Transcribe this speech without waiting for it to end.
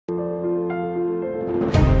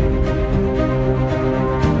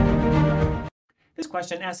This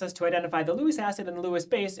question asks us to identify the Lewis acid and the Lewis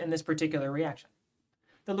base in this particular reaction.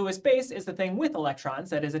 The Lewis base is the thing with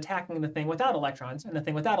electrons, that is attacking the thing without electrons, and the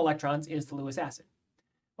thing without electrons is the Lewis acid.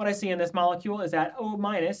 What I see in this molecule is that O-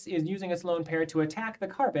 is using its lone pair to attack the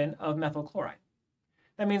carbon of methyl chloride.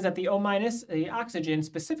 That means that the O-, the oxygen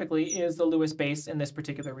specifically, is the Lewis base in this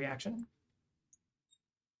particular reaction.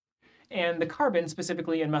 And the carbon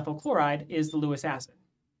specifically in methyl chloride is the Lewis acid.